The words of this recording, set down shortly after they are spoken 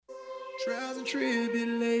Trials and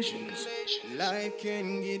tribulations, life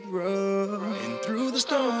can get rough, and through the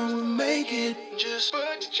storm we'll make it. Just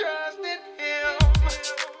put your trust in Him.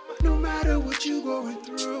 No matter what you're going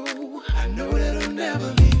through, I know that I'll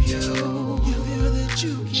never leave you. You feel that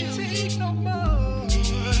you can't take no more.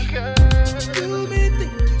 You may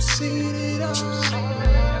think you've seen it all.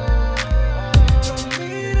 Don't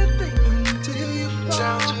need a thing until you fall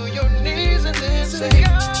down to your knees and then say,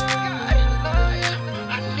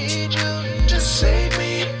 save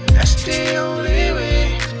me, that's the only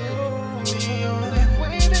way. The only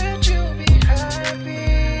way that you'll be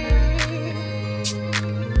happy.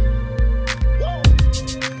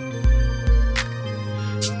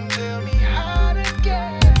 Tell me how to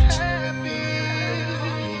get happy.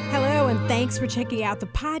 Hello, and thanks for checking out the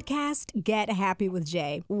podcast, Get Happy with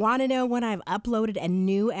Jay. Want to know when I've uploaded a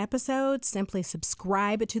new episode? Simply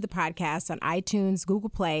subscribe to the podcast on iTunes, Google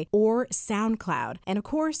Play, or SoundCloud. And of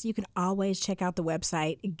course, you can always check out the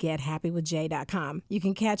website, gethappywithjay.com. You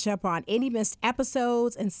can catch up on any missed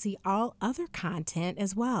episodes and see all other content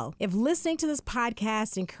as well. If listening to this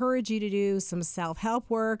podcast encouraged you to do some self-help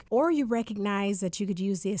work, or you recognize that you could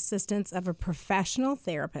use the assistance of a professional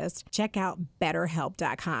therapist, check out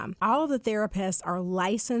BetterHelp.com. All of the therapists are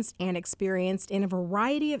licensed and experienced in a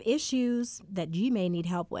variety of issues that you may need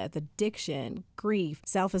help with: addiction, grief,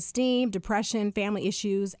 self-esteem, depression, family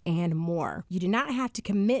issues, and more. You do not have to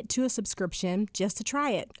commit to a subscription just to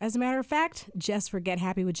try it. As a matter of fact, just for Get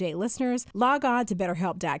Happy with Jay listeners, log on to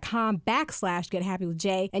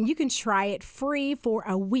BetterHelp.com/GetHappyWithJay, and you can try it free for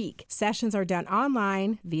a week. Sessions are done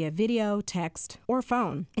online via video, text, or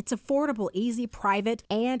phone. It's affordable, easy, private,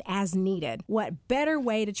 and as needed. What better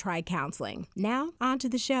way to try counseling? Now, on to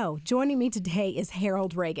the show. Joining me today is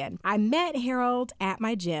Harold Reagan. I met Harold at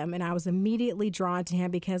my gym, and I was immediately drawn to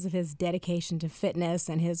him because of his dedication to fitness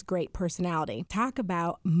and his great personality. Talk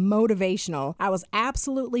about motivational. I was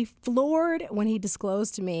absolutely floored when he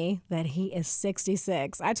disclosed to me that he is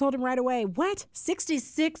 66. I told him right away, what?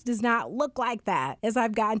 66 does not look like that. As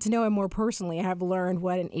I've gotten to know him more personally, I have learned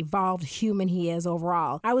what an evolved human he is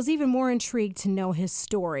overall. I was even more intrigued to know his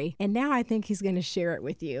story, and now I think he's going to share it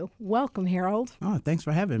with you. Welcome, Harold. Oh, thanks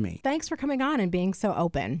for having me. Thanks for coming on and being so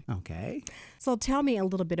open. Okay. So tell me a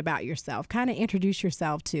little bit about yourself. Kind of introduce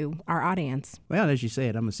yourself to our audience. Well, as you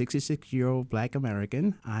said, I'm a 66-year-old Black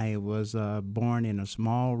American. I was born in a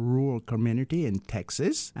small rural community in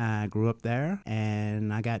Texas. I grew up there,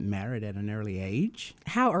 and I got married at an early age.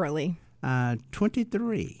 How early?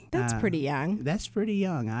 23. That's pretty young. That's pretty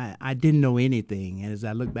young. I didn't know anything. And as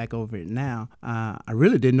I look back over it now, I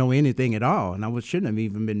really didn't know anything at all. And I shouldn't have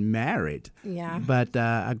even been married. Yeah. But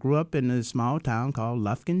I grew up in a small town called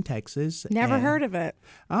Lufkin, Texas. Never heard of it.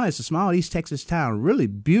 Oh, it's a small East Texas town. Really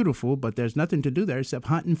beautiful, but there's nothing to do there except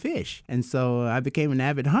hunt and fish. And so I became an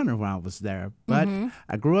avid hunter while I was there. But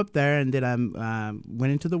I grew up there, and then I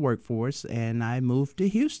went into the workforce, and I moved to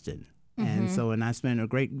Houston. And I spent a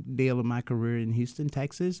great deal of my career in Houston,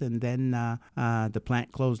 Texas, and then the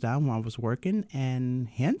plant closed down while I was working, and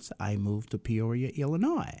hence I moved to Peoria,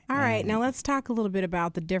 Illinois. All right, now let's talk a little bit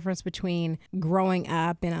about the difference between growing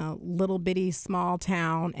up in a little bitty small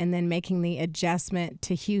town and then making the adjustment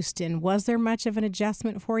to Houston. Was there much of an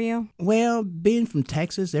adjustment for you? Well, being from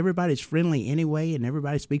Texas, everybody's friendly anyway, and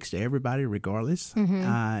everybody speaks to everybody regardless.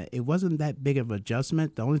 It wasn't that big of an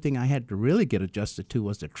adjustment. The only thing I had to really get adjusted to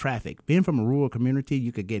was the traffic. Being from a rural community,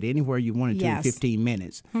 you could get anywhere you wanted to in 15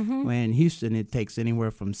 minutes. When in Houston, it takes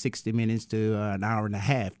anywhere from 60 minutes to an hour and a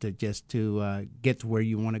half to get to where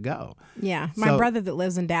you want to go. Yeah. My brother that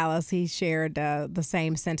lives in Dallas, he shared the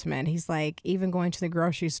same sentiment. He's like, even going to the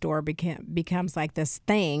grocery store becomes like this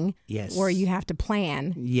thing where you have to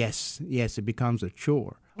plan. Yes, it becomes a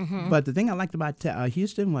chore. But the thing I liked about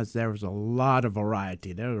Houston was there was a lot of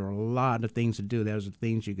variety. There were a lot of things to do. There was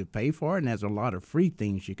things you could pay for, and there's a lot of free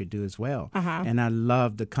things you could do as well. And I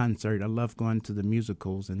loved the concert. I loved going to the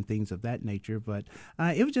musicals and things of that nature. But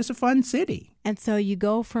it was just a fun city. And so you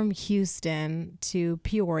go from Houston to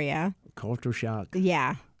Peoria. Culture shock.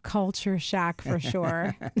 Yeah. Culture shock for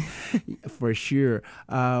sure. For sure.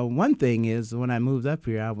 One thing is when I moved up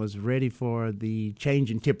here, I was ready for the change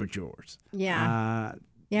in temperatures. Yeah.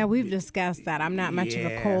 Yeah, we've discussed that. I'm not much of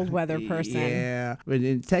a cold weather person. Yeah, but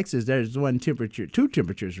in Texas, there's two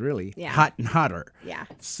temperatures really, yeah. Hot and hotter. Yeah.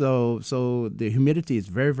 So the humidity is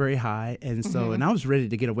very, very high, and so and I was ready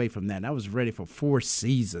to get away from that. I was ready for 4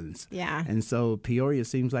 seasons. Yeah. And so Peoria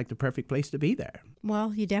seems like the perfect place to be there.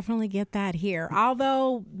 Well, you definitely get that here.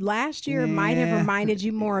 Although last year might have reminded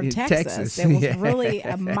you more of Texas. It was really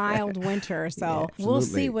a mild winter, so we'll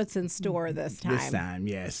see what's in store this time. This time,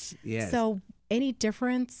 yes. So any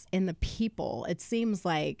difference in the people? It seems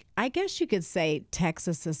like, I guess you could say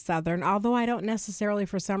Texas is Southern, although I don't necessarily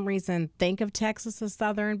for some reason think of Texas as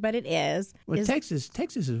Southern, but it is. Well, Texas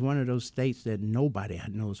is one of those states that nobody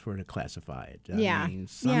knows where to classify it. I mean,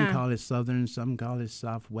 some call it Southern, some call it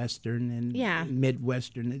Southwestern, and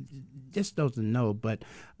Midwestern. It just doesn't know. But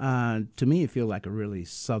to me, it feels like a really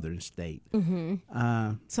Southern state.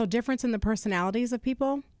 Mm-hmm. So difference in the personalities of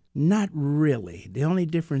people? Not really. The only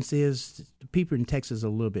difference is the people in Texas are a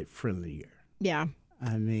little bit friendlier. Yeah.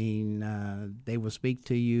 I mean, they will speak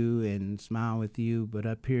to you and smile with you, but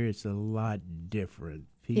up here it's a lot different.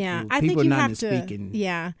 I think you have to.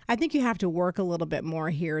 Yeah, I think you have to work a little bit more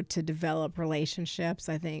here to develop relationships.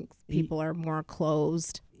 I think people are more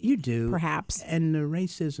closed. You do, perhaps, and the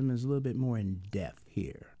racism is a little bit more in depth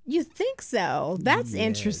here. You think so? That's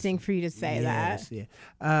interesting for you to say that.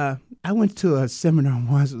 Yeah. I went to a seminar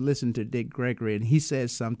once and listened to Dick Gregory, and he said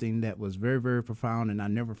something that was very, very profound, and I've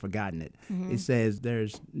never forgotten it. Mm-hmm. It says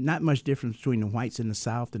there's not much difference between the whites in the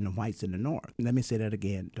South and the whites in the North. Let me say that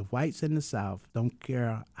again. The whites in the South don't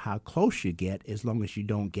care how close you get as long as you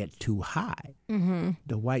don't get too high. Mm-hmm.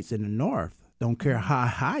 The whites in the North don't care how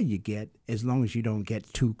high you get as long as you don't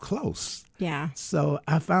get too close. Yeah. So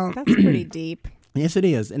I found... That's pretty deep. Yes, it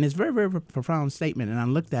is. And it's a very, very profound statement. And I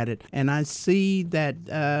looked at it and I see that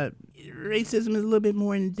racism is a little bit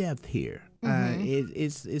more in depth here. Mm-hmm.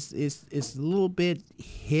 It's a little bit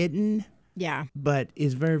hidden. Yeah. But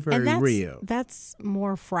it's very, very real. That's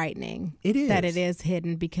more frightening. It is. That it is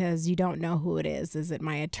hidden because you don't know who it is. Is it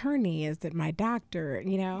my attorney? Is it my doctor?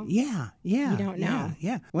 You know? Yeah. You don't know.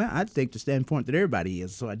 Yeah. Well, I take the standpoint that everybody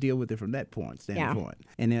is, so I deal with it from that standpoint.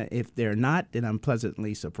 Yeah. And if they're not, then I'm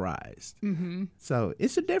pleasantly surprised. Mm-hmm. So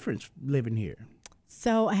it's a difference living here.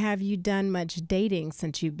 So have you done much dating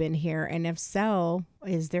since you've been here? And if so,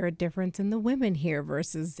 is there a difference in the women here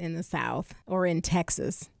versus in the South or in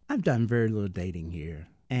Texas? I've done very little dating here,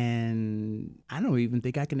 and I don't even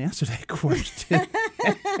think I can answer that question.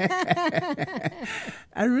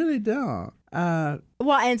 I really don't. Well,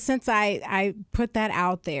 and since I put that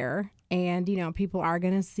out there, and, you know, people are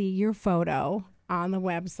going to see your photo on the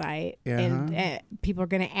website, and people are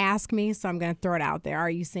going to ask me, so I'm going to throw it out there.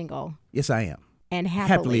 Are you single? Yes, I am. And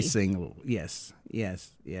happily single. Yes.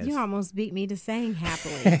 You almost beat me to saying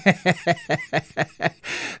happily.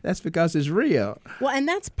 That's because it's real. Well, and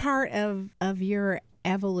that's part of your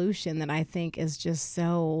evolution that I think is just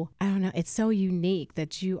so, I don't know, it's so unique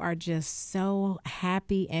that you are just so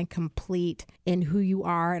happy and complete in who you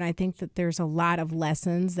are. And I think that there's a lot of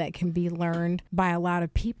lessons that can be learned by a lot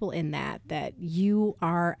of people in that you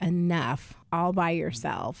are enough all by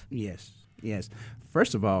yourself. Yes.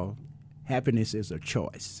 First of all, happiness is a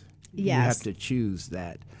choice. Yes. You have to choose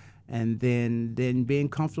that. And then being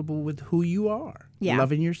comfortable with who you are. Yeah.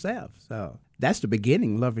 Loving yourself. So that's the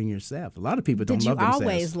beginning, loving yourself. A lot of people don't love themselves. Did you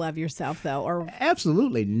always love yourself, though? Or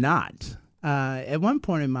Absolutely not. At one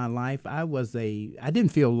point in my life, I didn't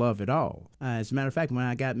feel love at all. As a matter of fact, when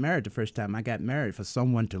I got married the first time, I got married for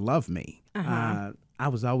someone to love me. Uh-huh. I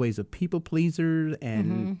was always a people pleaser,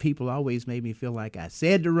 and people always made me feel like I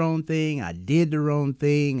said the wrong thing, I did the wrong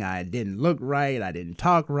thing, I didn't look right, I didn't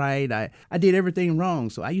talk right, I did everything wrong.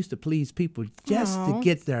 So I used to please people just to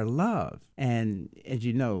get their love. And as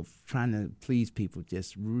you know, trying to please people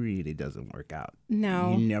just really doesn't work out.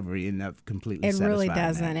 No. You never end up completely satisfied. It really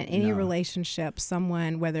doesn't. In any relationship,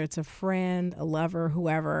 someone, whether it's a friend, a lover,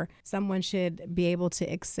 whoever, someone should be able to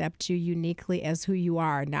accept you uniquely as who you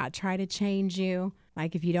are, not try to change you.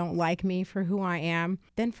 Like, if you don't like me for who I am,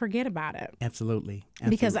 then forget about it. Absolutely.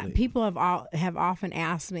 Because people have often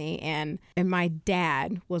asked me, and my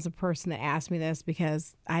dad was a person that asked me this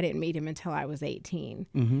because I didn't meet him until I was 18.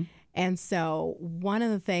 Mm-hmm. And so one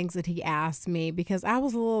of the things that he asked me, because I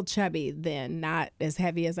was a little chubby then, not as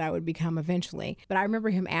heavy as I would become eventually, but I remember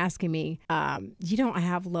him asking me, you don't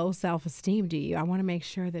have low self-esteem, do you? I want to make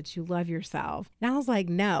sure that you love yourself. And I was like,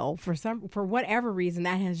 no, for whatever reason,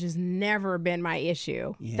 that has just never been my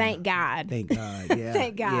issue. Yeah. Thank God. Thank God. Yeah.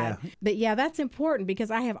 Thank God. Yeah. But yeah, that's important because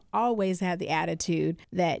I have always had the attitude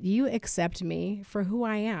that you accept me for who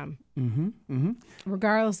I am. Mm-hmm. Mm-hmm.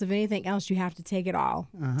 Regardless of anything else, you have to take it all.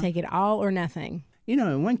 Uh-huh. Take it all or nothing. You know,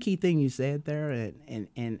 and one key thing you said there,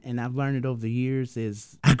 and I've learned it over the years,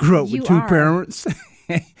 is I grew up with two parents.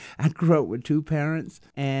 I grew up with two parents,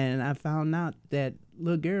 and I found out that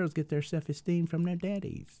little girls get their self-esteem from their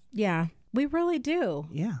daddies. Yeah, we really do.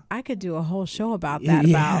 Yeah. I could do a whole show about that,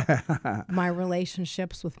 about my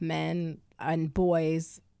relationships with men and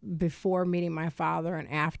boys before meeting my father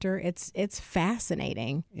and after, it's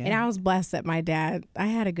fascinating. Yeah. And I was blessed that I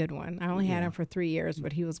had a good one. I only had him for 3 years,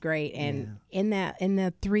 but he was great. And in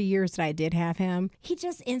the 3 years that I did have him, he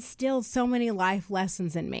just instilled so many life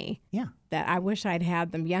lessons in me. Yeah. That I wish I'd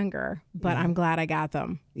had them younger, but I'm glad I got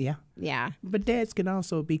them. Yeah. Yeah. But dads can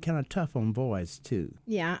also be kind of tough on boys, too.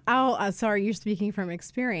 Yeah. Oh, sorry, you're speaking from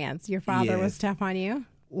experience. Your father was Yes. tough on you?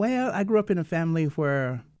 Well, I grew up in a family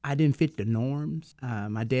where I didn't fit the norms.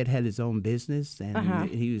 My dad had his own business, and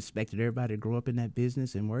he expected everybody to grow up in that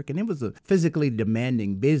business and work. And it was a physically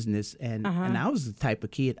demanding business. And I was the type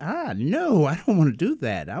of kid, no, I don't want to do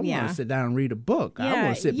that. I want to sit down and read a book. I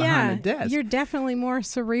want to sit behind a desk. You're definitely more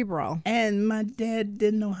cerebral. And my dad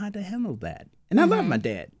didn't know how to handle that. And I love my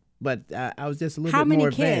dad, but I was just a little How bit many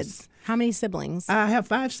more kids? advanced. How many siblings? I have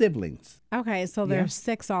 5 siblings. Okay, so there's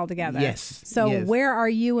 6 altogether. Yes. So yes. where are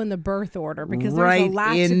you in the birth order? Because there's right a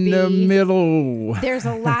lot in to be the middle. There's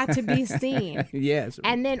a lot to be seen. Yes.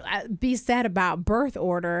 And then be said about birth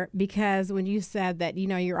order, because when you said that,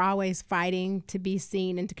 you're always fighting to be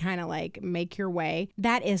seen and to kind of like make your way,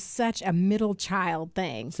 that is such a middle child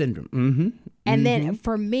thing. Syndrome. Mm-hmm. And then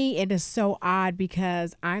for me, it is so odd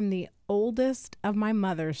because I'm the oldest of my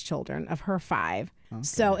mother's children, of her 5. Okay.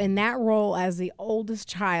 So in that role as the oldest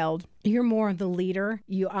child, you're more of the leader.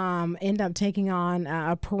 You end up taking on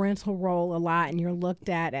a parental role a lot, and you're looked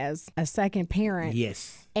at as a second parent.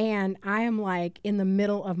 Yes. And I am like in the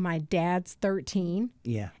middle of my dad's 13.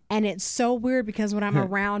 Yeah. And it's so weird because when I'm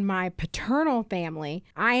around my paternal family,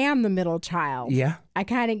 I am the middle child. Yeah. I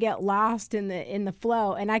kind of get lost in the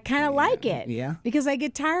flow, and I kind of like it. Yeah. Because I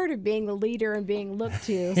get tired of being the leader and being looked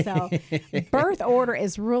to. So birth order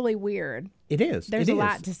is really weird. It is. There's a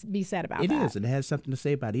lot to be said about that. It is. And it has something to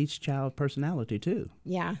say about each child's personality, too.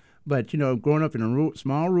 Yeah. But, growing up in a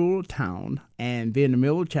small rural town and being the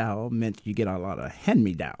middle child meant you get a lot of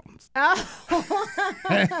hand-me-downs.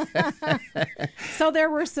 So there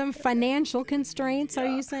were some financial constraints, are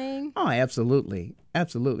you saying? Oh, absolutely.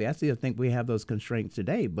 Absolutely. I still think we have those constraints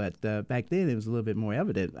today, but back then it was a little bit more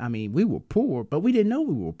evident. I mean, we were poor, but we didn't know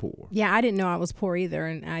we were poor. Yeah, I didn't know I was poor either,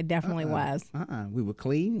 and I definitely was. We were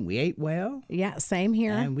clean. We ate well. Yeah, same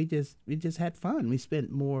here. And we just had fun. We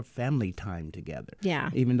spent more family time together. Yeah.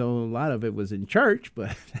 Even though a lot of it was in church,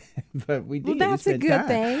 but we did. Well, that's a good time.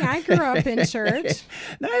 thing. I grew up in church.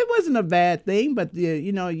 No, it wasn't a bad thing, but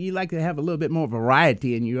you like to have a little bit more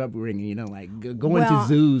variety in your upbringing. Like going to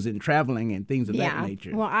zoos and traveling and things of that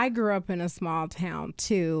nature. Well, I grew up in a small town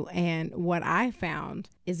too, and what I found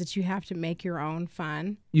is that you have to make your own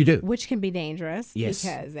fun. You do. Which can be dangerous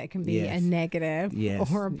because that can be a negative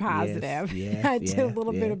or a positive. I did a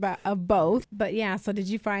little bit of both. But so did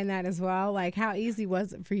you find that as well? Like, how easy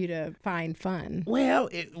was it for you to find fun? Well,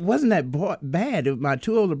 it wasn't that bad. My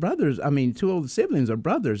 2 older siblings are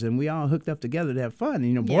brothers, and we all hooked up together to have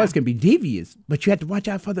fun. Boys can be devious, but you had to watch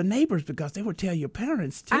out for the neighbors because they would tell your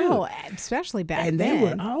parents, too. Oh, especially back then. And they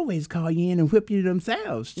would always call you in and whip you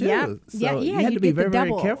themselves, too. Yeah. So you had to be very,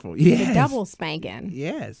 very careful. Yes. The double spanking.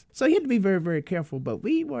 Yes. So you had to be very, very careful, but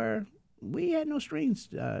we had no strings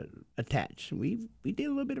attached. We did a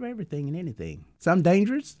little bit of everything and anything. Some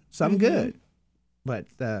dangerous, some good. But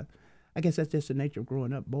I guess that's just the nature of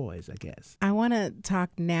growing up boys, I guess. I want to talk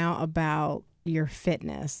now about your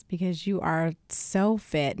fitness, because you are so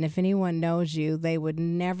fit, and if anyone knows you, they would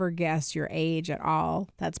never guess your age at all.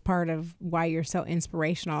 That's part of why you're so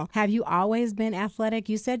inspirational. Have you always been athletic?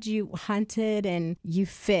 You said you hunted and you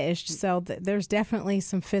fished, so there's definitely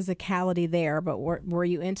some physicality there, but were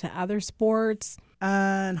you into other sports?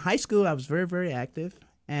 In high school, I was very, very active.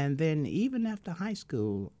 And then even after high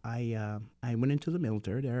school, I went into the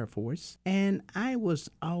military, the Air Force, and I was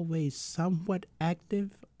always somewhat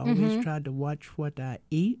active, always tried to watch what I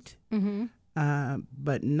eat,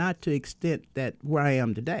 but not to the extent that where I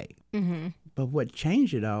am today. But what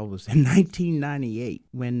changed it all was in 1998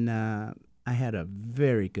 when I had a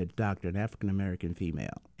very good doctor, an African-American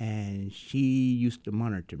female, and she used to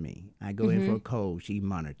monitor me. I go in for a cold, she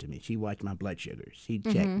monitored me. She watched my blood sugars. She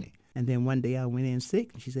checked me. And then one day I went in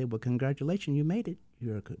sick, and she said, well, congratulations, you made it.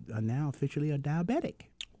 You're now officially a diabetic.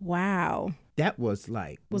 Wow. That was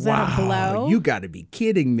like, was that a blow? You got to be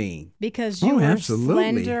kidding me. Because you were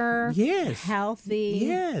slender, yes, healthy,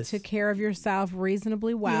 took care of yourself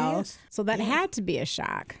reasonably well. Yes. So that had to be a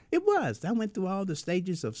shock. It was. I went through all the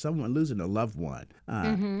stages of someone losing a loved one,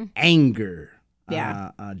 anger,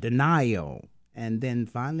 denial, and then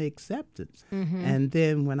finally acceptance. And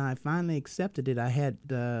then when I finally accepted it, I had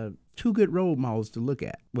two good role models to look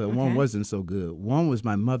at. Well, one wasn't so good. One was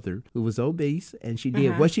my mother, who was obese, and she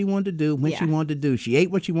did what she wanted to do when she wanted to do. She ate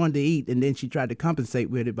what she wanted to eat, and then she tried to compensate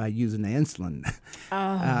with it by using the insulin.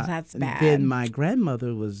 That's bad. Then my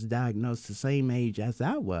grandmother was diagnosed the same age as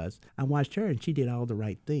I was. I watched her, and she did all the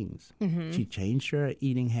right things. She changed her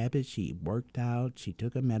eating habits. She worked out. She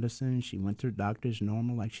took her medicine. She went to the doctor's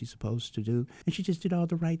normal like she's supposed to do, and she just did all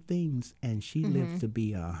the right things. And she lived to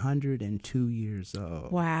be 102 years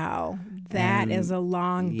old. Wow. That is a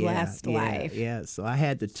long, blessed life. Yeah, so I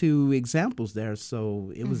had the two examples there,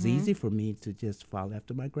 so it was easy for me to just follow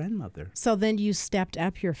after my grandmother. So then you stepped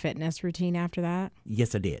up your fitness routine after that?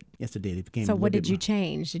 Yes, I did. It became So what did you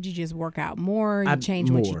change? Did you just work out more? You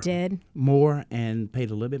changed what you did? More, and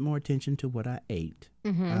paid a little bit more attention to what I ate.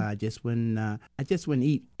 I just wouldn't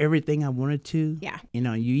eat everything I wanted to. Yeah.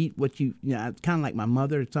 You eat what kind of like my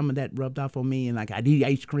mother. Some of that rubbed off on me, and like I'd eat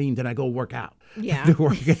ice cream, then I go work out. Yeah. To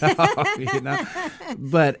work out,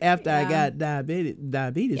 But after I got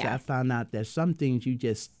diabetes, I found out there's some things you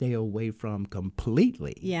just stay away from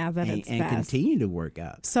completely. Yeah, it's and best. continue to work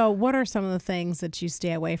out. So what are some of the things that you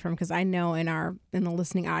stay away from? Because I know in the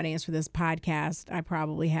listening audience for this podcast, I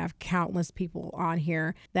probably have countless people on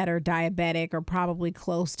here that are diabetic or probably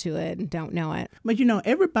close to it and don't know it. But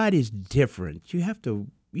everybody's different. You have to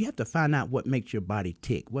find out what makes your body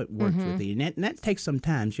tick, what works with you. And that takes some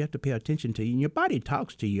time. So you have to pay attention to you. And your body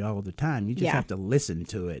talks to you all the time. You just have to listen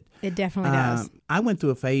to it. It definitely does. I went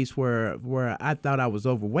through a phase where I thought I was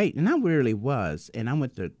overweight, and I really was. And I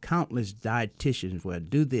went to countless dietitians where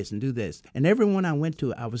do this and do this. And everyone I went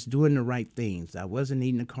to, I was doing the right things. I wasn't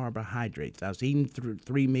eating the carbohydrates. I was eating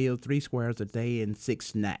 3 meals, 3 squares a day, and 6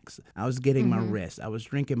 snacks. I was getting my rest. I was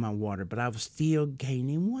drinking my water, but I was still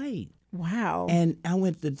gaining weight. Wow. And I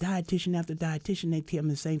went to dietitian after dietitian. They tell me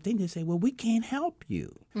the same thing. They say, well, we can't help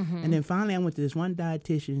you. And then finally I went to this one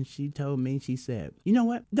dietitian. She told me, she said, you know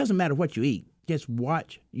what? It doesn't matter what you eat. Just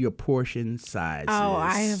watch your portion sizes. Oh,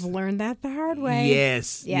 I have learned that the hard way.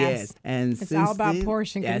 Yes. And it's all about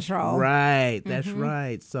portion control. That's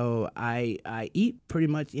right. So I eat pretty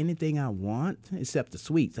much anything I want except the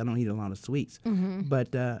sweets. I don't eat a lot of sweets.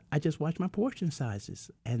 But I just watch my portion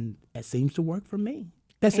sizes, and it seems to work for me.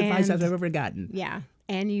 Best advice I've ever gotten. Yeah.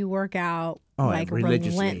 And you work out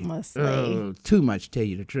relentlessly. Too much, tell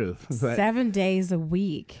you the truth. But 7 days a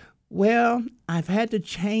week. Well, I've had to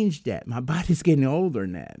change that. My body's getting older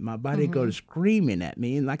than that. My body goes screaming at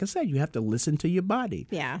me. And like I said, you have to listen to your body.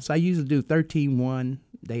 Yeah. So I usually do 13 one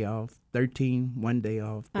day off, 13 one day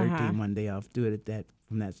off, 13 one day off. Do it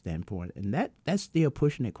from that standpoint. And that's still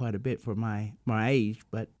pushing it quite a bit for my age,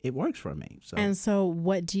 but it works for me. And so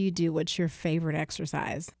what do you do? What's your favorite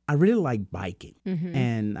exercise? I really like biking.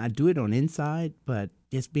 And I do it on inside, but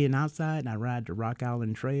just being outside, and I ride the Rock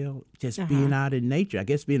Island Trail, just being out in nature. I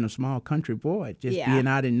guess being a small country boy, being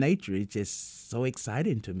out in nature is just so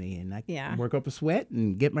exciting to me. And I can work up a sweat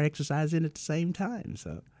and get my exercise in at the same time.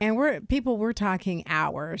 So. And we're talking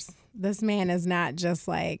hours. This man is not just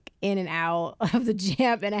like in and out of the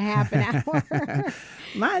gym in a half an hour.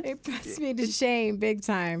 It puts me to shame big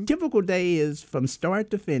time. Typical day is from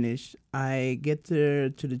start to finish. I get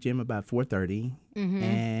to the gym about 4:30,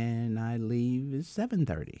 and I leave at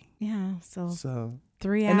 7:30. Yeah, so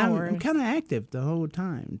 3 and hours. I'm kind of active the whole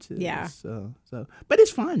time too. Yeah. So, but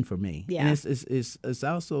it's fun for me. Yeah. And it's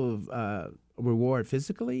also a reward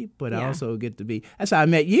physically, but I also get to be. That's how I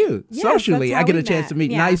met you. Yes, socially. I get a met. chance to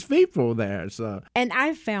meet nice people there. So. And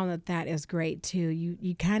I've found that is great too.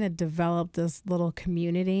 You kind of develop this little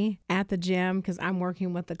community at the gym, because I'm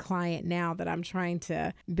working with a client now that I'm trying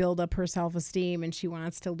to build up her self-esteem, and she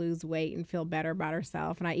wants to lose weight and feel better about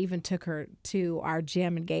herself. And I even took her to our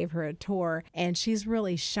gym and gave her a tour, and she's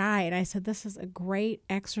really shy. And I said, this is a great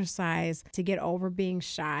exercise to get over being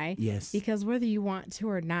shy. Yes. Because whether you want to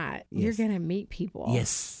or not, you're going to meet people.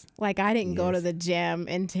 Yes. Like I didn't go to the gym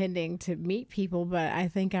intending to meet people, but I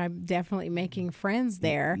think I'm definitely making friends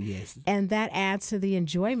there. Yes. And that adds to the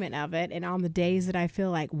enjoyment of it. And on the days that I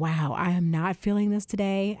feel like, wow, I am not feeling this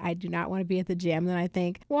today, I do not want to be at the gym, then I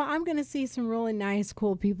think, well, I'm going to see some really nice,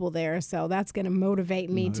 cool people there. So that's going to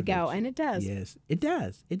motivate me to go. And it does. Yes, it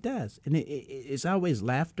does. It does. And it's always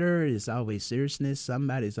laughter. It's always seriousness.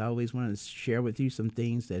 Somebody's always wanting to share with you some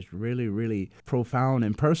things that's really, really profound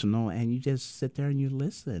and personal. And you just sit there and you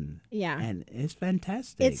listen. Yeah. And it's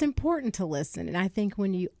fantastic. It's important to listen. And I think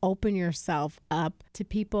when you open yourself up to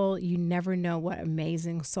people, you never know what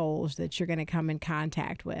amazing souls that you're going to come in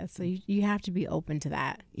contact with. So you have to be open to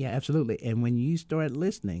that. Yeah, absolutely. And when you start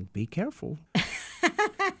listening, be careful.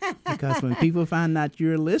 Because when people find out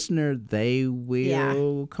you're a listener, they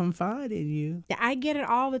will confide in you. Yeah, I get it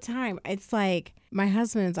all the time. It's like my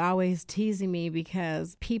husband's always teasing me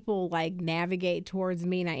because people like navigate towards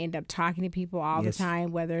me and I end up talking to people all the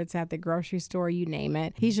time, whether it's at the grocery store, you name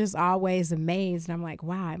it. He's just always amazed. And I'm like,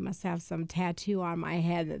 wow, I must have some tattoo on my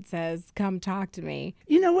head that says, come talk to me.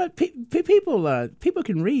 You know what? People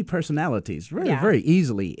can read personalities very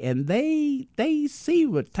easily, and they see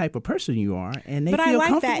what type of person you are, and they feel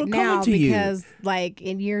comfortable coming to you. Because like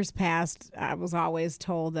in years past, I was always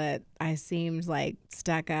told that I seemed like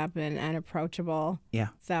stuck up and unapproachable. Yeah.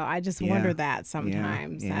 So I just wonder that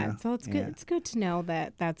sometimes. Yeah. So it's good. It's good to know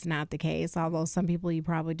that that's not the case. Although some people you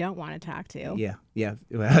probably don't want to talk to. Yeah.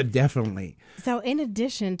 Well, definitely. So in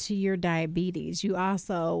addition to your diabetes, you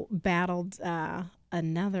also battled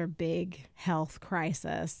another big health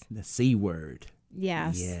crisis. The C word.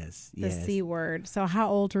 Yes. The C word. So how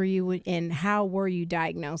old were you and how were you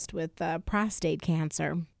diagnosed with prostate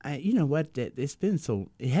cancer? You know what? It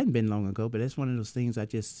hadn't been long ago, but it's one of those things I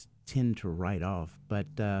just tend to write off. But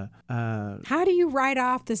how do you write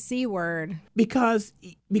off the C word? Because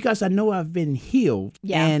I know I've been healed,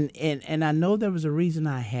 and I know there was a reason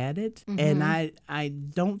I had it, and I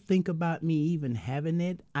don't think about me even having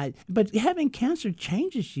it. But having cancer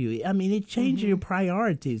changes you. I mean, it changes your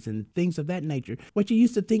priorities and things of that nature. What you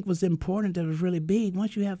used to think was important, that was really big,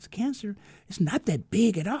 once you have cancer, it's not that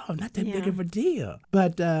big at all, not that big of a deal.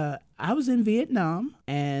 But I was in Vietnam,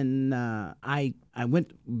 and I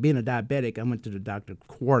went, being a diabetic, I went to the doctor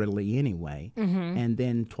quarterly anyway. And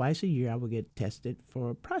then twice a year I would get tested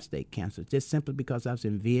for prostate cancer, just simply because I was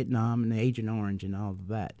in Vietnam and Agent Orange and all of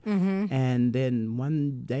that. And then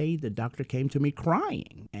one day the doctor came to me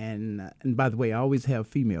crying. And by the way, I always have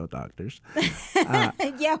female doctors.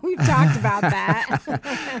 Yeah, we've talked about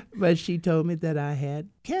that. But she told me that I had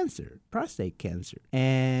cancer, prostate cancer.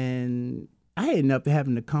 And I ended up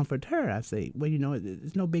having to comfort her. I say, well, you know,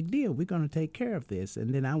 it's no big deal. We're going to take care of this.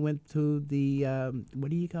 And then I went to the,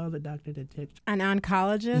 what do you call the doctor that takes? An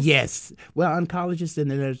oncologist? Yes. Well, oncologist,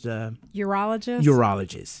 and then there's a urologist?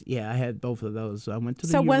 Urologist. Yeah, I had both of those. So I went to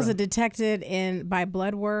the was it detected by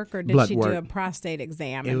blood work, or did she do a prostate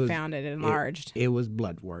exam and found it enlarged? It was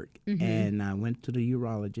blood work. And I went to the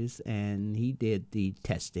urologist, and he did the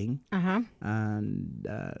testing. And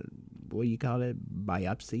what do you call it?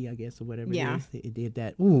 Biopsy, I guess, or whatever it is. He did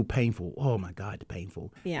that. Ooh, painful. Oh, my God,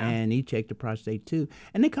 painful. Yeah. And he checked the prostate, too.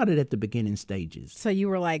 And they caught it at the beginning stages. So you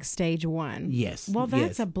were like stage 1. Yes. Well,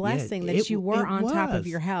 that's a blessing that you were on top of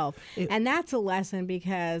your health. And that's a lesson,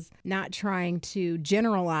 because not trying to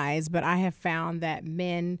generalize, but I have found that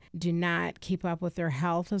men do not keep up with their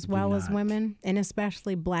health as well as women, and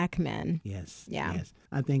especially black men. Yes. Yeah. Yes.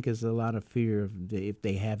 I think there's a lot of fear of if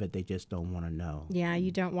they have it, they just don't want to know. Yeah,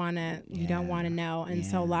 you don't want to. You don't want to know, and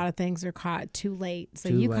so a lot of things are caught too late. So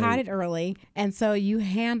Too caught late. it early, and so you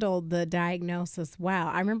handled the diagnosis well.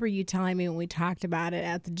 I remember you telling me when we talked about it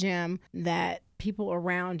at the gym that people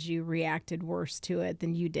around you reacted worse to it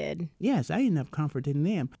than you did. Yes, I ended up comforting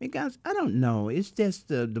them because I don't know. It's just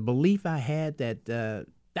the belief I had that.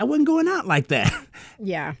 I wasn't going out like that.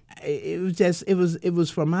 Yeah. It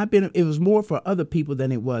was for my benefit. It was more for other people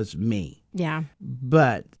than it was me. Yeah.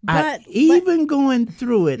 But even going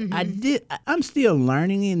through it, I'm still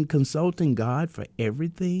learning and consulting God for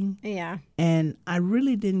everything. Yeah. And I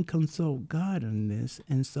really didn't consult God on this.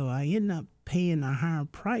 And so I ended up paying a higher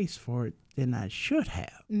price for it than I should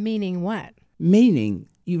have. Meaning what? Meaning,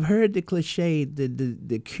 you've heard the cliche,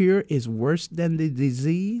 the cure is worse than the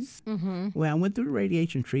disease. Well, I went through the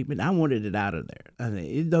radiation treatment. I wanted it out of there.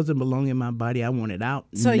 It doesn't belong in my body. I want it out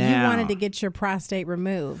So now. you wanted to get your prostate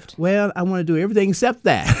removed. Well, I want to do everything except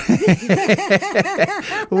that.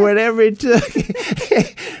 Whatever it took.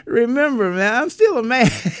 Remember, man, I'm still a man.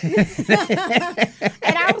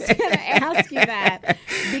 And I was going to ask you that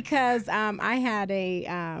because I had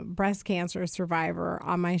a breast cancer survivor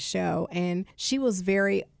on my show, and she was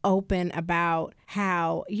very open about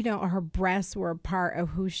how, you know, her breasts were a part of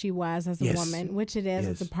who she was as a woman, which it is.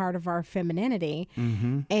 It's a part of our femininity.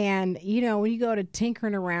 And, you know, when you go to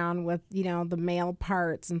tinkering around with, you know, the male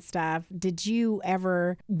parts and stuff, did you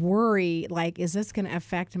ever worry, like, is this going to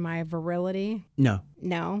affect my virility? No.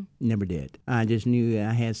 No? Never did. I just knew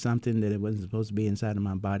I had something that it wasn't supposed to be inside of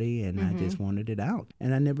my body, and I just wanted it out.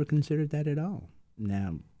 And I never considered that at all.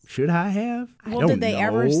 Now, should I have? I don't did they know.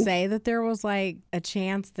 ever say that there was like a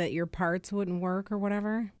chance that your parts wouldn't work or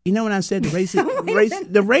whatever? You know, when I said the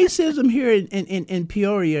racism here in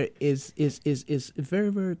Peoria is very,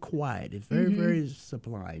 very quiet. It's very, very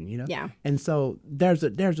sublime, you know? Yeah. And so there's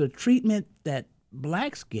a treatment that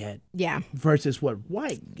blacks get Yeah. versus what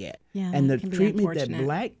white get. Yeah, And the it can be treatment that unfortunate.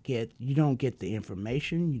 black get, you don't get the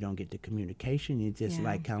information, you don't get the communication. It's just Yeah.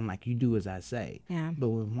 like kind of like you do as I say. Yeah. But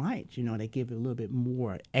with whites, they give it a little bit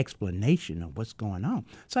more explanation of what's going on.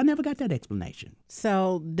 So I never got that explanation.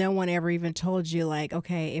 So no one ever even told you, like,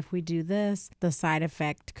 okay, if we do this, the side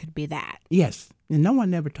effect could be that. Yes. And no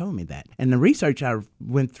one ever told me that. And the research I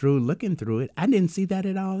went through, looking through it, I didn't see that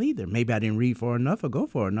at all either. Maybe I didn't read far enough or go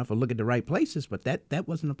far enough or look at the right places, but that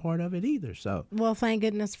wasn't a part of it either. So Well, thank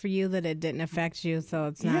goodness for you that it didn't affect you, so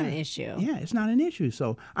it's not an yeah. issue. Yeah, it's not an issue.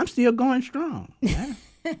 So I'm still going strong. Yeah.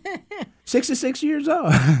 66 years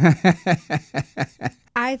old.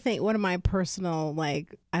 I think one of my personal,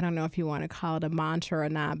 like, I don't know if you want to call it a mantra or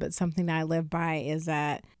not, but something that I live by is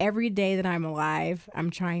that every day that I'm alive,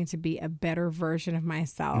 I'm trying to be a better version of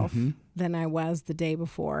myself than I was the day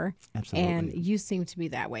before. Absolutely. And you seem to be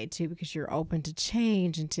that way too, because you're open to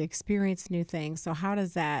change and to experience new things. So how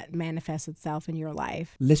does that manifest itself in your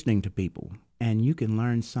life? Listening to people. And you can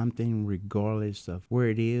learn something regardless of where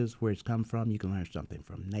it is, where it's come from. You can learn something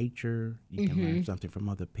from nature. You can learn something from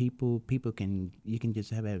other people. You can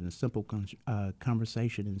just have a simple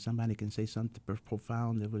conversation, and somebody can say something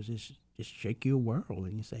profound that was just shake your world.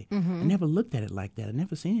 And you say, I never looked at it like that. I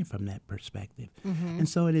never seen it from that perspective. And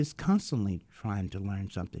so it is constantly trying to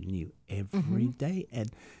learn something new every day.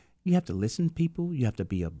 And you have to listen to people. You have to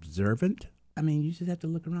be observant. I mean, you just have to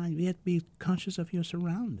look around. You have to be conscious of your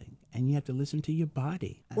surrounding, and you have to listen to your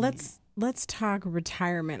body. Let's talk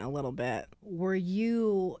retirement a little bit. Were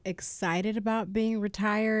you excited about being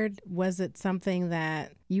retired? Was it something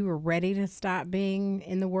that you were ready to stop being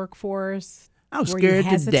in the workforce? I was Were you scared to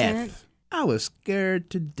hesitant? death. I was scared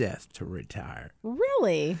to death to retire.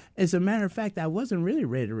 Really? As a matter of fact, I wasn't really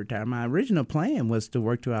ready to retire. My original plan was to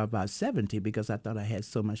work till I was about 70 because I thought I had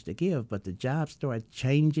so much to give. But the job started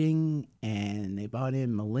changing, and they brought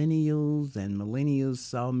in millennials, and millennials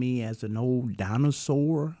saw me as an old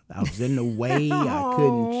dinosaur. I was in the way. I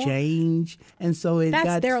couldn't change. And so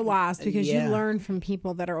That's their loss because Yeah. you learn from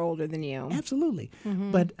people that are older than you. Absolutely.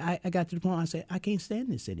 But I got to the point where I said, I can't stand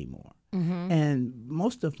this anymore. And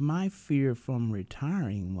most of my fear from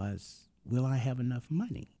retiring was, will I have enough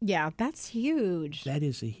money? Yeah, that's huge. That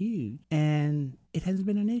is a huge, and it hasn't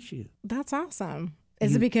been an issue. That's awesome.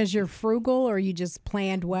 Is it because you're frugal or you just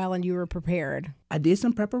planned well and you were prepared? I did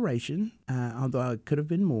some preparation, although it could have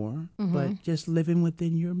been more, but just living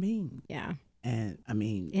within your means. Yeah. And I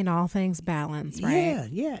mean, In all things balance, right?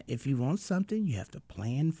 yeah. If you want something, you have to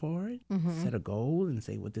plan for it, set a goal, and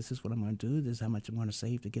say, well, this is what I'm going to do. This is how much I'm going to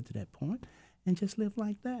save to get to that point, and just live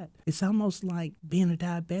like that. It's almost like being a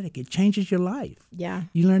diabetic. It changes your life. Yeah.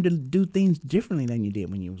 You learn to do things differently than you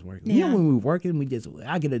did when you was working. You know, when we were working,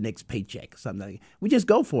 I get a next paycheck or something like that. We just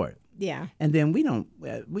go for it. Yeah. And then we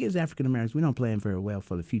as African Americans, we don't plan very well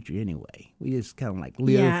for the future anyway. We just kind of like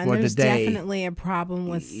live Yeah, for and there's the day. definitely a problem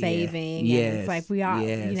with saving. Yes, And it's like we all,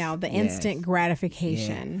 the instant yes.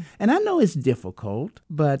 gratification. Yeah. And I know it's difficult,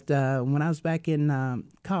 but when I was back in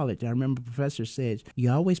college, I remember a professor said, you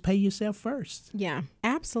always pay yourself first. Yeah,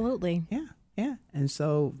 absolutely. Yeah. And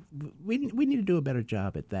so we need to do a better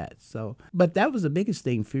job at that. So, but that was the biggest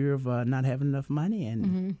thing, fear of not having enough money.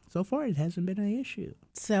 And so far, it hasn't been an issue.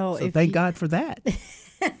 So Thank God for that.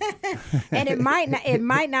 And it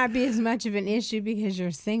might not be as much of an issue because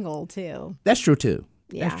you're single too. That's true, too.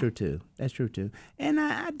 Yeah. That's true, too. And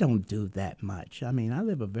I don't do that much. I mean, I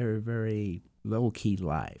live a very, very low-key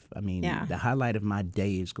life. I mean, the highlight of my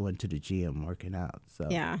day is going to the gym, working out. So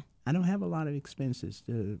Yeah. I don't have a lot of expenses,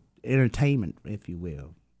 entertainment, if you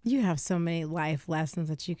will. You have so many life lessons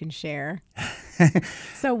that you can share.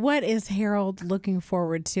 So what is Harold looking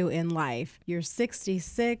forward to in life? You're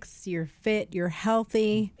 66, you're fit, you're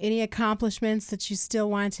healthy. Any accomplishments that you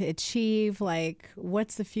still want to achieve? Like,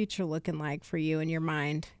 what's the future looking like for you in your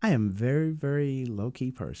mind? I am a very, very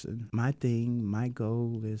low-key person. My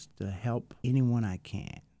goal is to help anyone I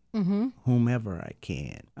can. Whomever I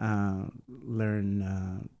can,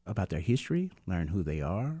 learn about their history, learn who they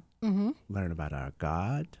are, learn about our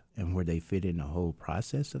God and where they fit in the whole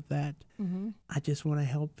process of that. I just want to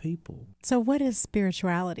help people. So what is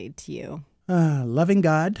spirituality to you? Loving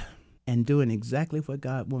God and doing exactly what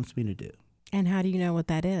God wants me to do. And how do you know what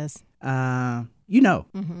that is? I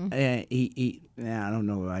don't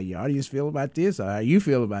know how your audience feel about this or how you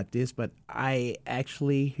feel about this, but I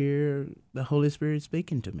actually hear the Holy Spirit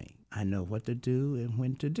speaking to me. I know what to do and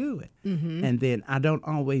when to do it. And then I don't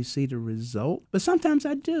always see the result, but sometimes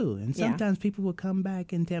I do. And sometimes people will come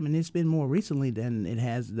back and tell me, and it's been more recently than it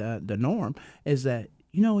has the norm, is that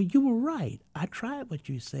you know, you were right. I tried what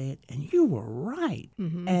you said, and you were right.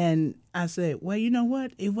 And I said, well, you know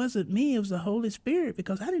what? It wasn't me. It was the Holy Spirit,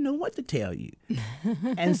 because I didn't know what to tell you.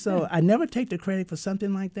 And so I never take the credit for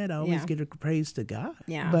something like that. I always give the praise to God.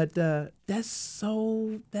 Yeah. But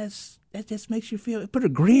that just makes you feel, put a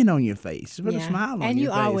grin on your face, put a smile on your face. And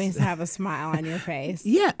you always have a smile on your face.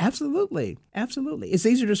 Yeah, absolutely. Absolutely. It's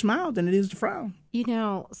easier to smile than it is to frown. You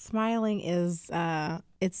know, smiling is,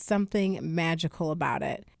 it's something magical about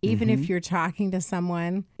it. Even if you're talking to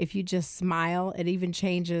someone, if you just smile, it even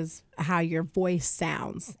changes how your voice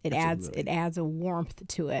sounds. It adds a warmth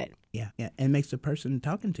to it. Yeah, and makes the person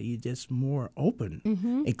talking to you just more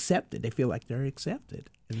open, accepted. They feel like they're accepted.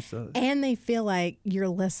 And they feel like you're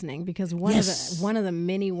listening, because one of the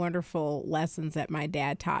many wonderful lessons that my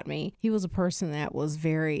dad taught me, he was a person that was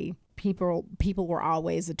very... People were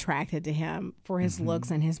always attracted to him for his looks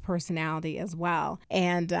and his personality as well.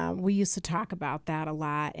 And we used to talk about that a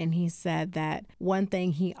lot. And he said that one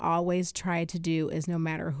thing he always tried to do is, no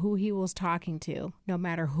matter who he was talking to, no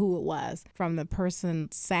matter who it was, from the person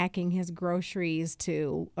sacking his groceries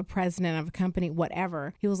to a president of a company,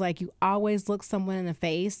 whatever, he was like, you always look someone in the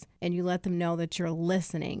face and you let them know that you're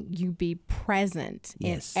listening. You be present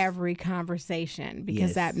in every conversation,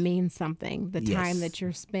 because that means something. The time that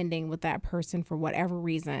you're spending with that person, for whatever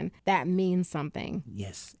reason, that means something.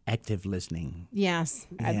 Yes, active listening. Yes,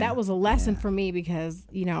 that was a lesson for me, because,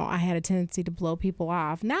 you know, I had a tendency to blow people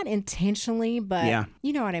off, not intentionally, but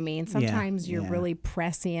you know what I mean. Sometimes you're really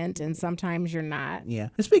prescient, and sometimes you're not. Yeah.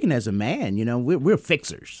 And speaking as a man, you know, we're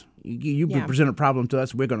fixers. You present a problem to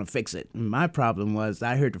us, we're going to fix it. My problem was,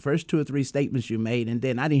 I heard the first 2 or 3 statements you made, and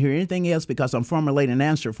then I didn't hear anything else, because I'm formulating an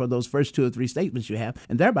answer for those first 2 or 3 statements you have.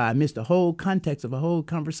 And thereby I missed the whole context of a whole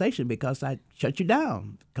conversation, because I shut you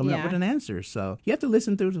down coming up with an answer. So you have to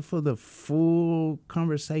listen for the full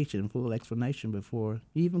conversation, full explanation before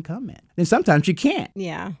you even comment. And sometimes you can't.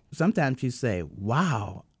 Yeah. Sometimes you say,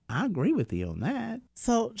 wow, I agree with you on that.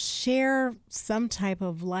 So share some type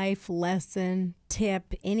of life lesson,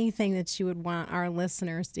 tip, anything that you would want our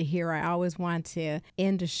listeners to hear. I always want to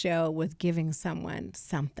end a show with giving someone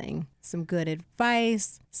something, some good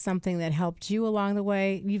advice, something that helped you along the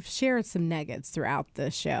way. You've shared some nuggets throughout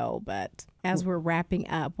the show, but as we're wrapping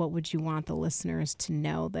up, what would you want the listeners to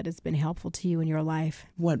know that has been helpful to you in your life?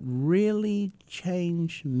 What really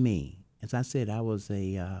changed me, as I said, I was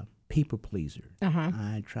a people pleaser.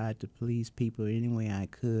 I tried to please people any way I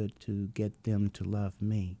could to get them to love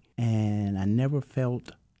me. And I never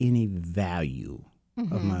felt any value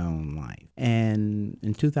of my own life. And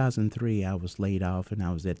in 2003, I was laid off, and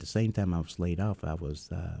I was, at the same time I was laid off, I was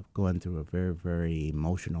going through a very, very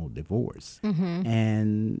emotional divorce.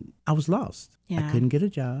 And I was lost. I couldn't get a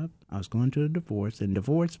job. I was going through a divorce. And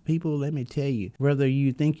divorce people, let me tell you, whether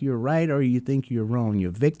you think you're right or you think you're wrong, you're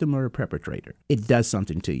a victim or a perpetrator, it does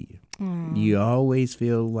something to you. You always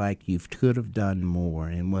feel like you could have done more,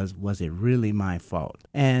 and was it really my fault?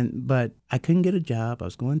 But I couldn't get a job. I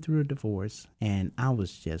was going through a divorce, and I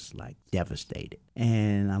was just like devastated.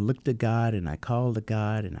 And I looked to God, and I called to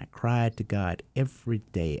God, and I cried to God every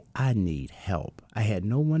day. I need help. I had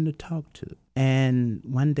no one to talk to. And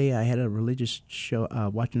one day I had a religious show,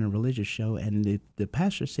 watching a religious show, and the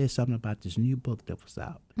pastor said something about this new book that was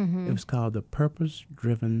out. It was called The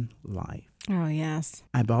Purpose-Driven Life. Oh, yes.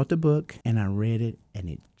 I bought the book, and I read it, and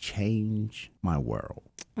it changed my world.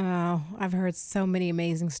 Oh, I've heard so many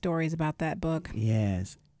amazing stories about that book.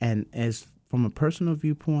 Yes. And as from a personal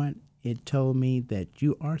viewpoint, it told me that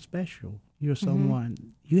you are special. You're someone,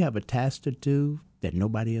 you have a task to do that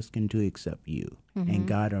nobody else can do except you. And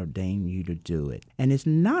God ordained you to do it. And it's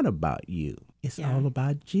not about you. It's all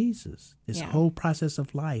about Jesus. This whole process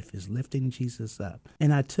of life is lifting Jesus up.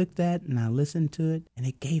 And I took that and I listened to it, and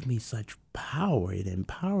it gave me such power. It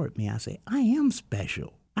empowered me. I say, I am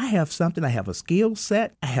special. I have something. I have a skill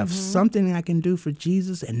set. I have something I can do for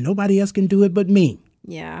Jesus, and nobody else can do it but me.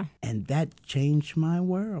 Yeah. And that changed my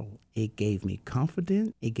world. It gave me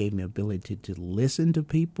confidence. It gave me ability to listen to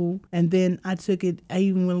people. And then I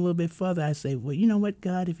even went a little bit further. I say, well, you know what,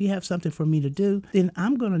 God, if you have something for me to do, then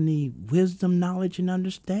I'm going to need wisdom, knowledge, and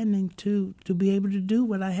understanding to be able to do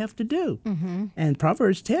what I have to do. And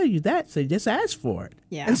Proverbs tell you that. So just ask for it.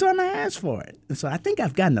 Yeah. And so I'm going to ask for it. And so I think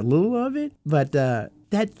I've gotten a little of it, but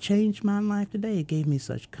that changed my life today. It gave me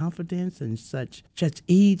such confidence and such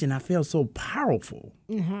ease, and I feel so powerful.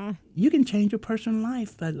 You can change a person's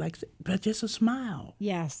life by just a smile.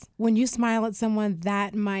 Yes. When you smile at someone,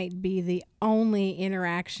 that might be the only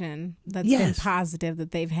interaction that's been positive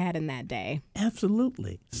that they've had in that day.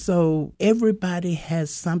 Absolutely. So everybody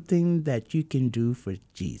has something that you can do for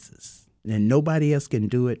Jesus. and nobody else can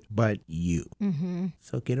do it but you. Mm-hmm.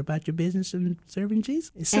 So get about your business and serving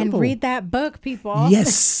Jesus. It's simple. And read that book, people.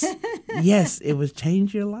 Yes. Yes, it will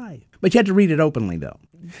change your life. But you have to read it openly, though.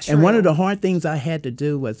 True. And one of the hard things I had to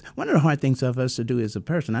do was, one of the hard things of us to do as a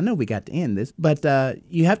person, I know we got to end this, but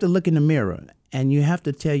you have to look in the mirror and you have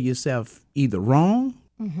to tell yourself either wrong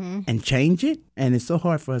and change it. And it's so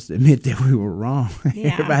hard for us to admit that we were wrong.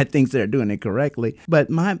 Yeah. Everybody thinks they're doing it correctly.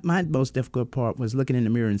 But my most difficult part was looking in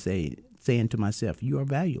the mirror and saying to myself, you are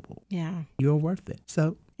valuable. Yeah. You're worth it.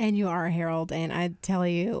 So. And you are, Harold. And I tell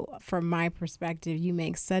you, from my perspective, you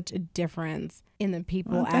make such a difference in the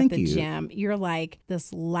people at the gym. You're like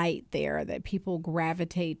this light there that people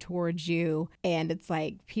gravitate towards you. And it's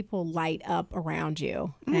like people light up around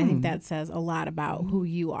you. And I think that says a lot about who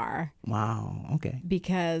you are. Wow. Okay.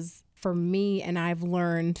 Because for me, and I've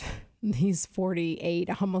learned these 48,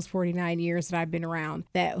 almost 49 years that I've been around,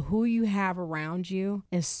 that who you have around you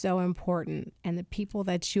is so important. And the people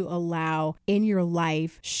that you allow in your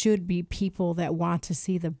life should be people that want to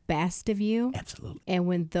see the best of you. Absolutely. And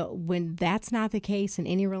when that's not the case in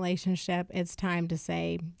any relationship, it's time to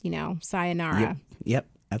say, sayonara. Yep.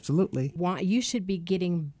 Absolutely. You should be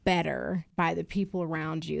getting better by the people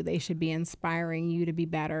around you. They should be inspiring you to be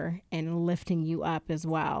better and lifting you up as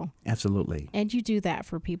well. Absolutely. And you do that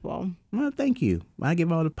for people. Well, thank you. I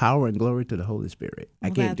give all the power and glory to the Holy Spirit. I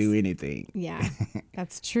can't do anything. Yeah,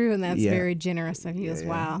 that's true. And that's very generous of you as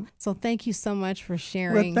well. So thank you so much for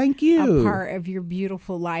sharing thank you. a part of your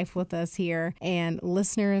beautiful life with us here. And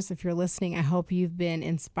listeners, if you're listening, I hope you've been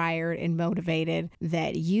inspired and motivated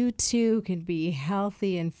that you too can be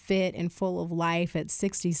healthy and fit and full of life at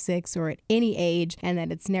 66 or at any age, and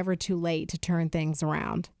that it's never too late to turn things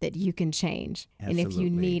around, that you can change. Absolutely. And if you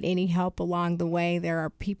need any help along the way, there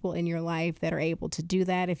are people in your life that are able to do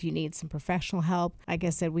that. If you need some professional help, like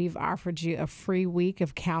I said, we've offered you a free week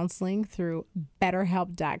of counseling through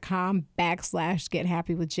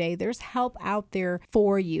BetterHelp.com/GetHappyWithJay. There's help out there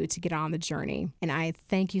for you to get on the journey. And I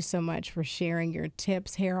thank you so much for sharing your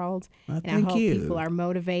tips, Harold. Well, and I hope people are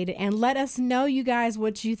motivated. And let us know, you guys,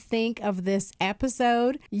 what you think of this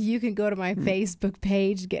episode. You can go to my Facebook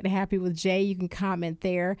page, Get Happy with Jay. You can comment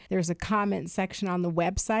there. There's a comment section on the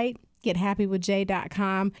website,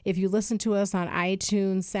 GetHappyWithJay.com. If you listen to us on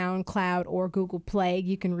iTunes, SoundCloud, or Google Play,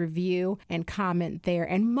 you can review and comment there.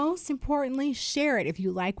 And most importantly, share it if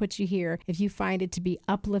you like what you hear. If you find it to be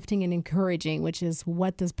uplifting and encouraging, which is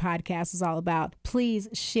what this podcast is all about, please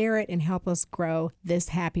share it and help us grow this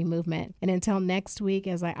happy movement. And until next week,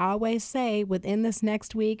 as I always say, within this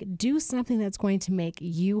next week, do something that's going to make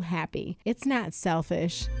you happy. It's not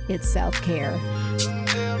selfish, it's self-care.